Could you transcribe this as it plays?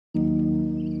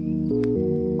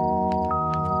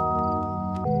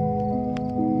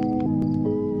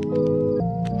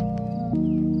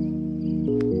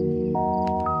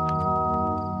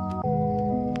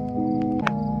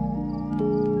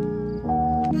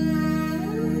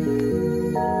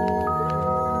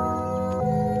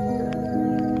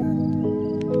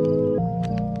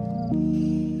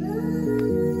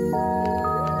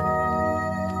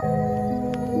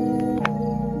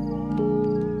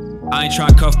try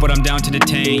and cuff, but I'm down to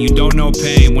detain. You don't know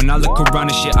pain. When I look around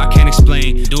and shit I can't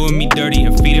explain. Doing me dirty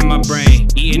and feeding my brain.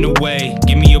 Eating away,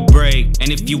 give me a break.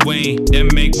 And if you ain't, then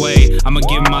make way. I'ma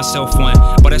give myself one,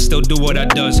 but I still do what I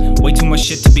does. Way too much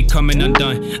shit to be coming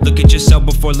undone. Look at yourself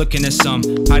before looking at some.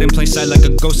 Hide in plain sight like a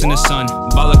ghost in the sun.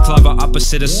 Balaclava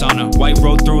opposite of sauna. White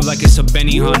road through like it's a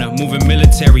benihana. Moving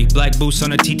military, black boots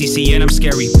on a TTC and I'm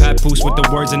scary. Papoose with the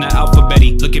words in the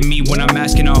alphabetty. Look at me when I'm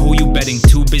asking on who you betting.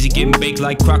 Too busy getting baked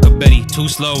like crocker. Too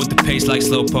slow with the pace like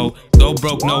slowpoke. Go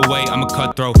broke, no way, I'm a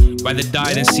cutthroat. Rather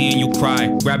die than seeing you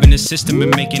cry. Grabbing the system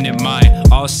and making it mine.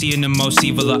 All seeing the most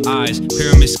evil of eyes.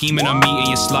 Pyramid scheming, I'm eating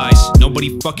your slice.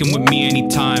 Nobody fucking with me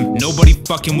anytime. Nobody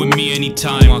fucking with me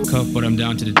anytime. Walk cuff, but I'm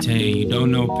down to detain. You don't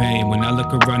know pain. When I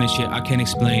look around and shit I can't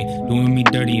explain. Doing me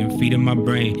dirty and feeding my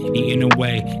brain. Eating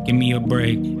away, give me a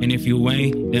break. And if you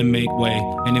ain't, then make way.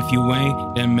 And if you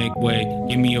ain't, then make way.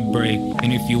 Give me a break.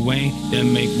 And if you ain't,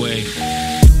 then make way.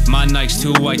 My Nikes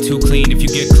too white, too clean. If you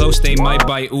get close, they might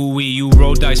bite. Ooh wee, you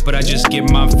roll dice, but I just get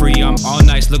mine free. I'm all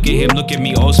nice. Look at him, look at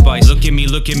me, Old Spice. Look at me,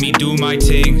 do my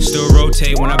thing. Still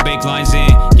rotate when I bake lines in.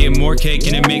 Get more cake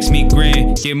and it makes me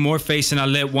grin. Get more face and I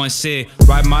let one sit.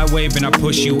 Ride my wave and I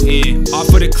push you in.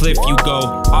 Off of the cliff you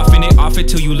go. Off it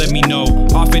till you let me know.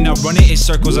 Off and I run it in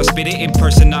circles. I spit it in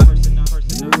person. I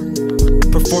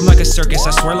perform like a circus.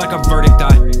 I swear like a verdict.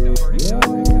 I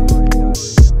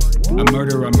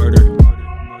murder.